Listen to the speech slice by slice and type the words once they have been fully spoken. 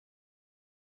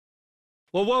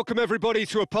Well, welcome everybody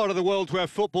to a part of the world where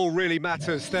football really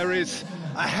matters. There is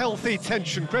a healthy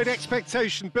tension, great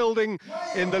expectation building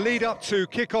in the lead up to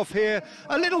kick-off here.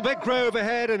 A little bit grey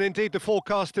overhead, and indeed the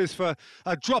forecast is for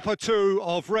a drop or two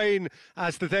of rain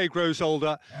as the day grows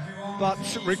older.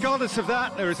 But regardless of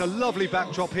that, there is a lovely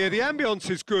backdrop here. The ambience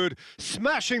is good,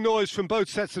 smashing noise from both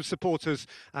sets of supporters,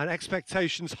 and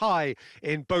expectations high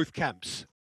in both camps.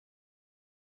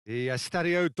 The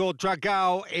Estadio do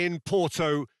Dragão in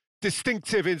Porto,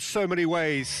 distinctive in so many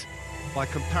ways by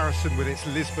comparison with its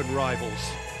Lisbon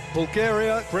rivals.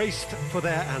 Bulgaria graced for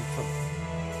their anthem.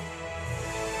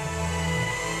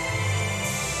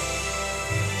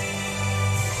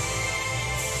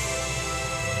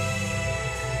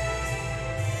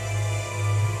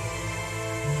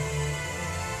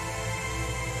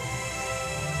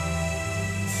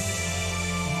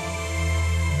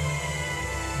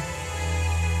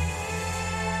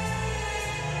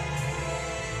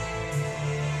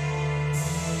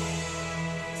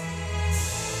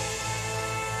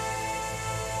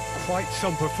 Quite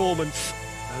some performance,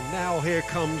 and now here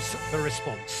comes the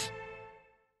response.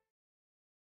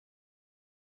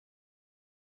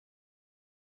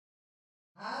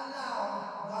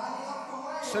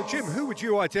 So Jim, who would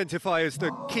you identify as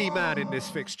the key man in this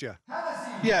fixture?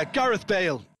 Yeah, Gareth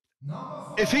Bale.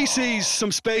 If he sees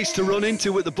some space to run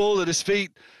into with the ball at his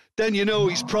feet, then you know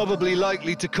he's probably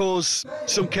likely to cause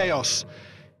some chaos.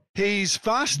 He's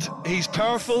fast, he's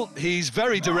powerful, he's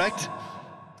very direct,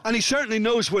 and he certainly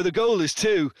knows where the goal is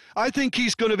too. I think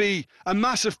he's going to be a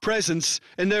massive presence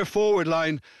in their forward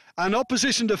line, and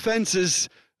opposition defences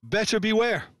better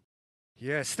beware.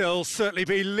 Yes, they'll certainly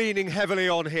be leaning heavily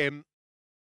on him.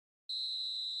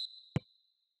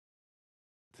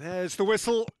 There's the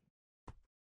whistle.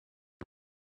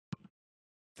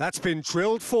 That's been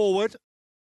drilled forward.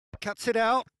 Cuts it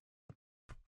out.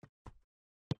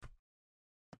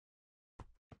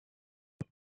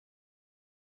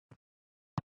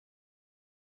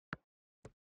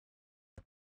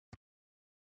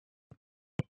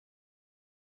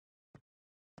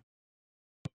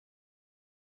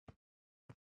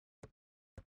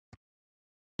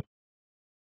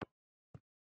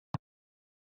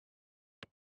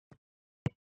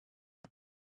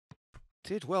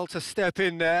 Did well to step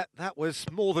in there. That was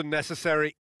more than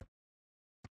necessary.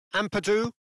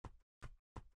 Ampadu.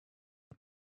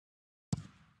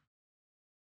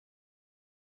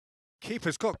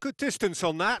 Keeper's got good distance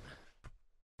on that.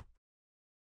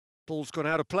 Ball's gone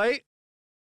out of play.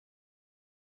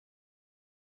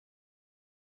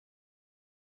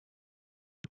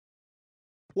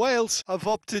 Wales have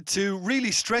opted to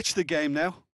really stretch the game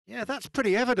now. Yeah, that's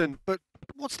pretty evident, but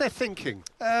what's their thinking?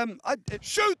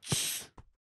 Shoots!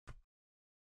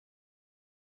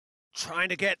 Trying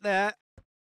to get there.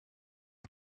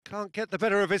 Can't get the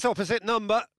better of his opposite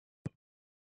number.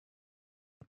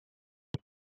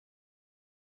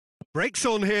 Breaks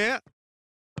on here.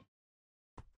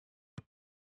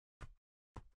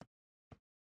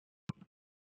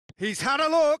 He's had a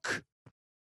look.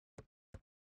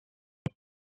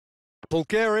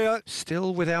 Bulgaria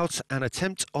still without an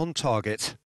attempt on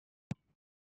target.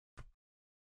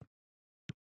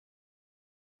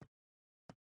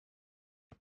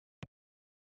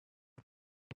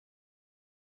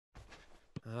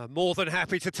 More than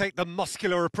happy to take the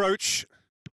muscular approach.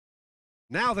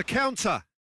 Now the counter.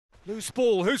 Loose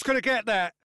ball, who's going to get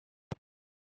that?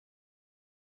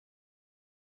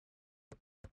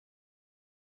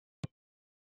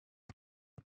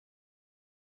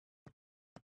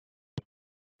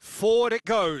 Forward it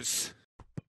goes.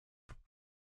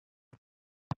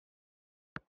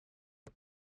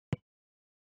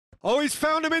 Oh, he's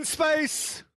found him in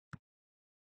space.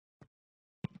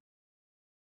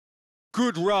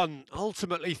 Good run,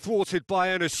 ultimately thwarted by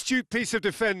an astute piece of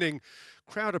defending.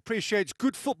 Crowd appreciates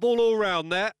good football all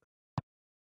round there.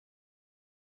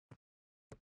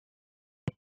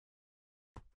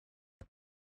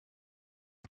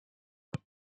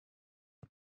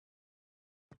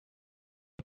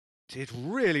 Did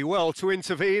really well to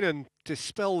intervene and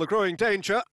dispel the growing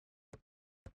danger.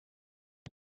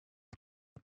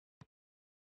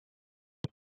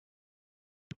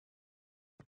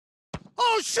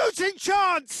 Oh, shooting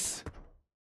chance!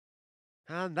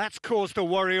 And that's caused a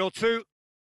worry or two.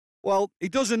 Well, he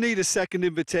doesn't need a second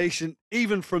invitation,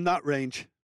 even from that range.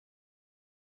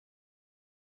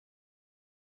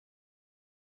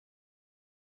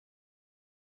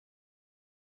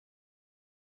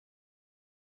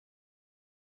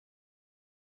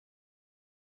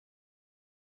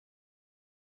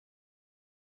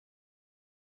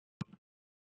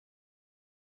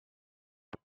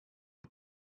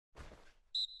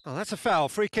 Oh, that's a foul.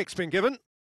 Free kick's been given.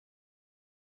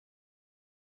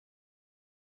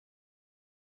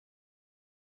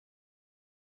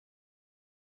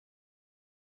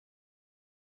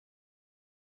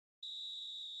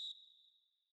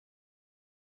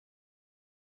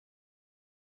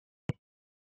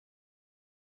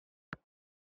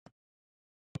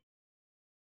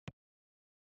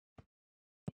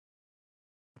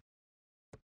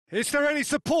 Is there any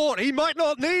support? He might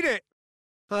not need it.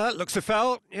 That looks a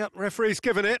foul. Yep, referee's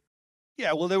given it.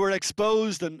 Yeah, well, they were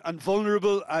exposed and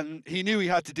vulnerable, and he knew he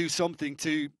had to do something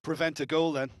to prevent a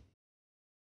goal then.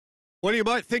 Well, you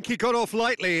might think he got off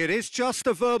lightly. It is just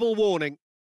a verbal warning.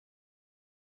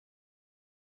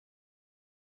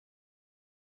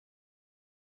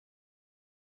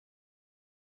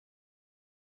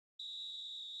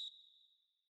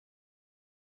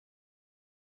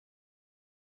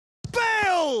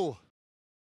 Bale!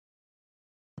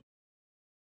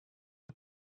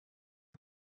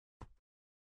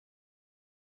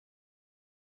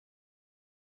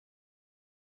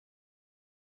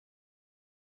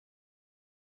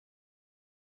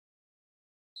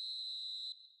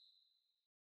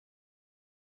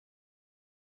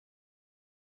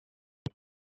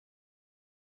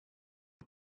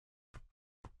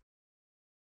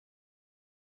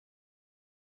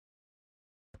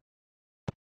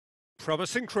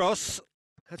 Promising cross.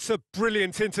 That's a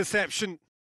brilliant interception.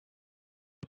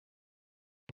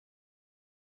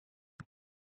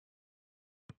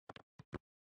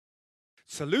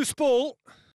 It's a loose ball.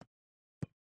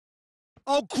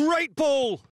 Oh, great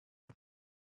ball!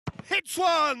 Hits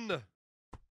one!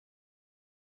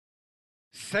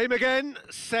 Same again,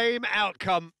 same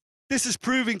outcome. This is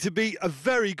proving to be a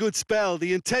very good spell.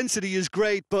 The intensity is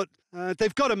great, but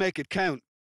they've got to make it count.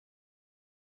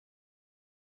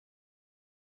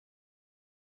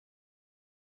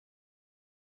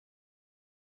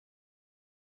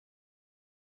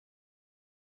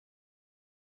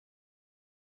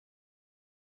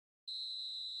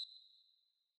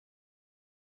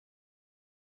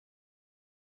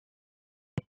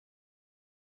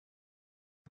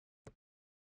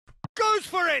 Goes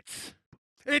for it!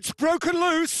 It's broken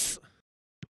loose!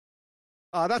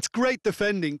 That's great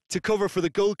defending to cover for the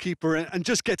goalkeeper and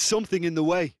just get something in the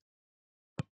way.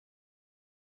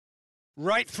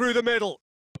 Right through the middle.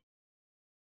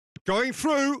 Going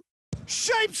through.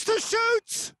 Shapes to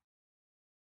shoot!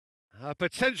 A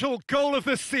potential goal of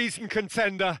the season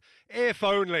contender, if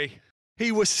only.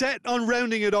 He was set on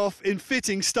rounding it off in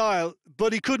fitting style,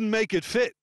 but he couldn't make it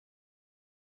fit.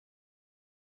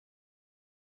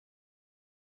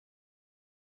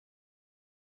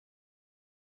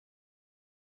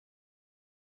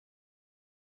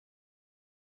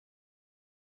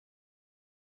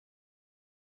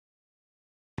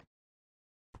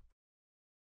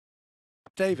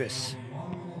 Davis.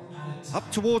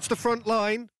 Up towards the front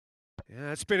line.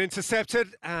 Yeah, it's been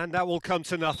intercepted, and that will come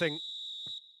to nothing.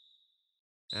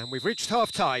 And we've reached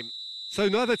half-time. So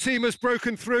neither team has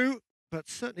broken through, but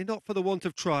certainly not for the want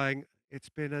of trying. It's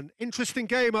been an interesting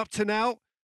game up to now,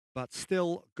 but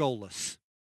still goalless.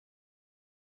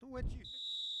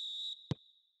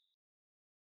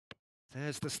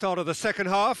 There's the start of the second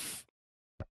half.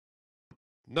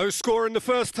 No score in the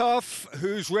first half.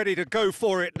 Who's ready to go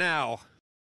for it now?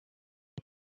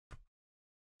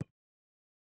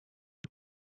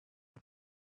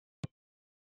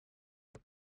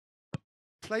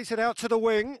 Plays it out to the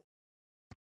wing.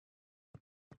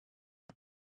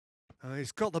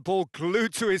 He's got the ball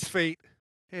glued to his feet.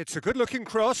 It's a good-looking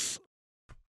cross.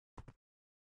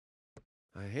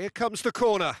 Here comes the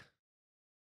corner.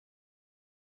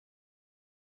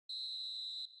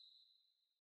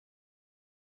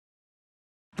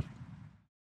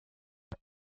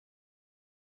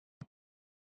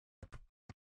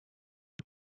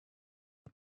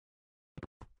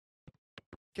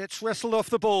 Gets wrestled off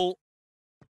the ball.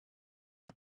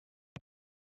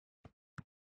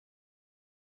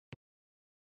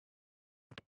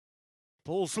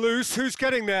 Ball's loose. Who's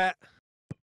getting there?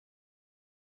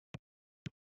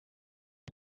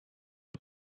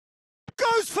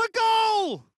 Goes for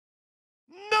goal!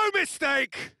 No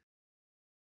mistake!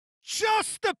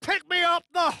 Just the pick-me-up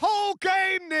the whole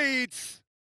game needs!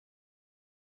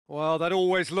 Well, that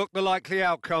always looked the likely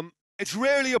outcome. It's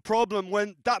rarely a problem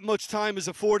when that much time is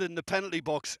afforded in the penalty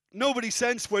box. Nobody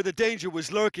sensed where the danger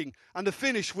was lurking, and the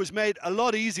finish was made a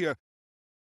lot easier.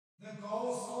 The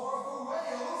goal scorer for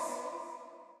Wales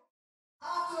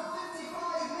after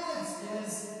 55 minutes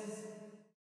is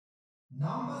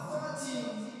number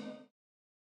 13.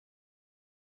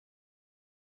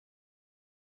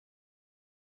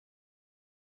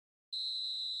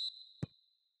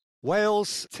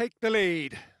 Wales take the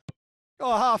lead.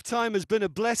 Oh, half-time has been a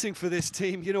blessing for this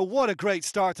team. You know, what a great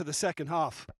start to the second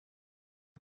half.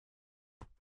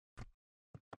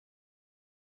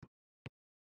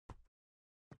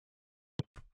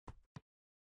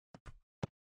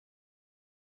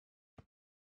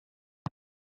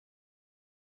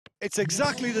 It's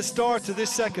exactly the start to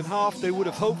this second half they would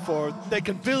have hoped for. They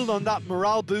can build on that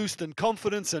morale boost and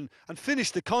confidence and finish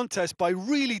the contest by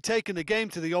really taking the game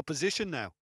to the opposition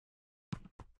now.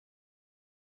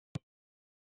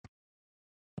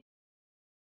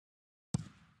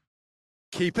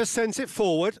 Keeper sends it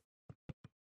forward.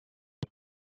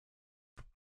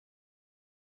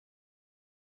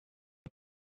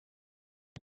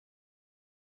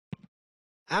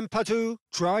 Ampadu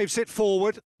drives it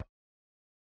forward.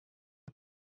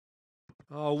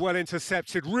 Oh, well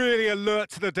intercepted, really alert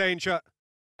to the danger.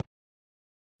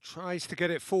 Tries to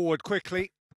get it forward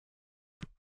quickly.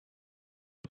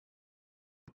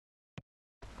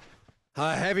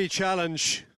 A heavy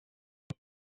challenge.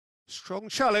 Strong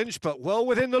challenge, but well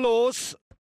within the laws.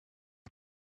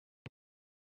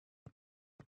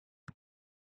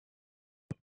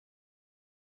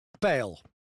 Bale.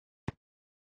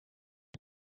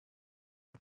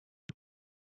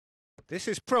 This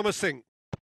is promising.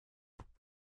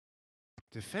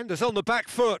 Defenders on the back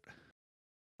foot.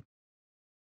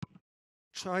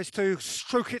 Tries to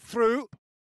stroke it through.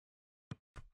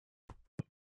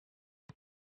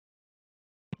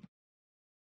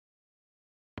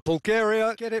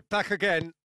 Bulgaria get it back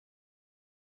again.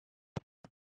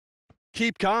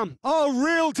 Keep calm. Oh,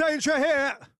 real danger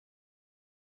here.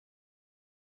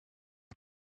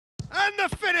 And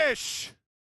the finish!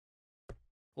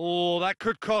 Oh, that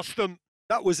could cost them.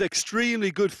 That was extremely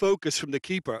good focus from the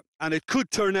keeper, and it could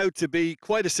turn out to be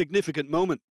quite a significant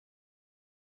moment.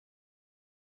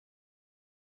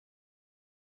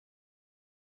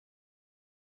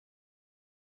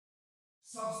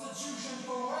 Substitution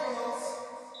for Wales.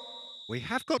 We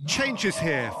have got changes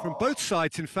here from both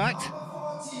sides, in fact.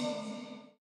 Number 14.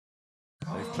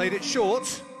 They've played it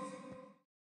short.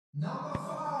 Number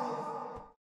 5.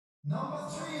 Number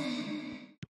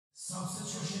 3.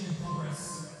 Substitution in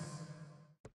progress.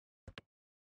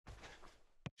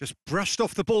 Just brushed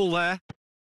off the ball there.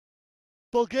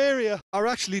 Bulgaria are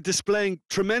actually displaying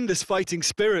tremendous fighting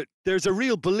spirit. There's a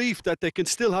real belief that they can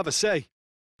still have a say.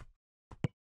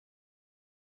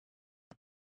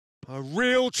 A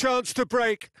real chance to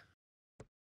break.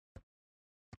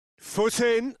 Foot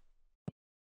in.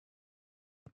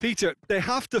 Peter, they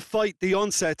have to fight the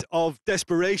onset of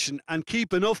desperation and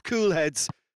keep enough cool heads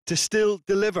to still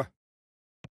deliver.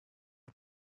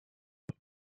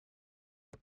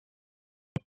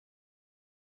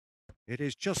 It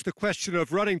is just a question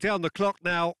of running down the clock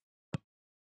now.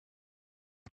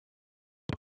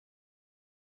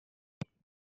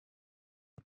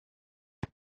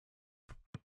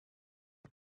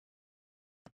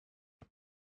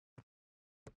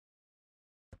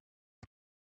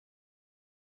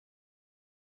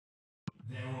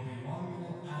 There will be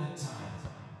 1 minute at a time.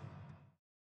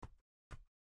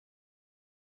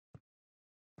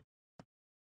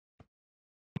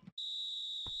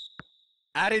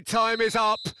 Added time is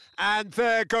up, and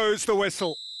there goes the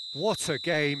whistle. What a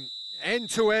game. End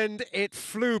to end, it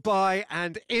flew by,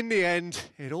 and in the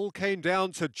end, it all came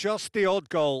down to just the odd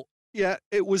goal. Yeah,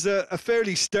 it was a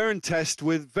fairly stern test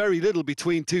with very little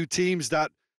between two teams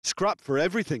that scrapped for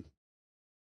everything.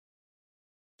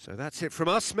 So that's it from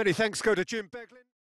us. Many thanks go to Jim Beglin.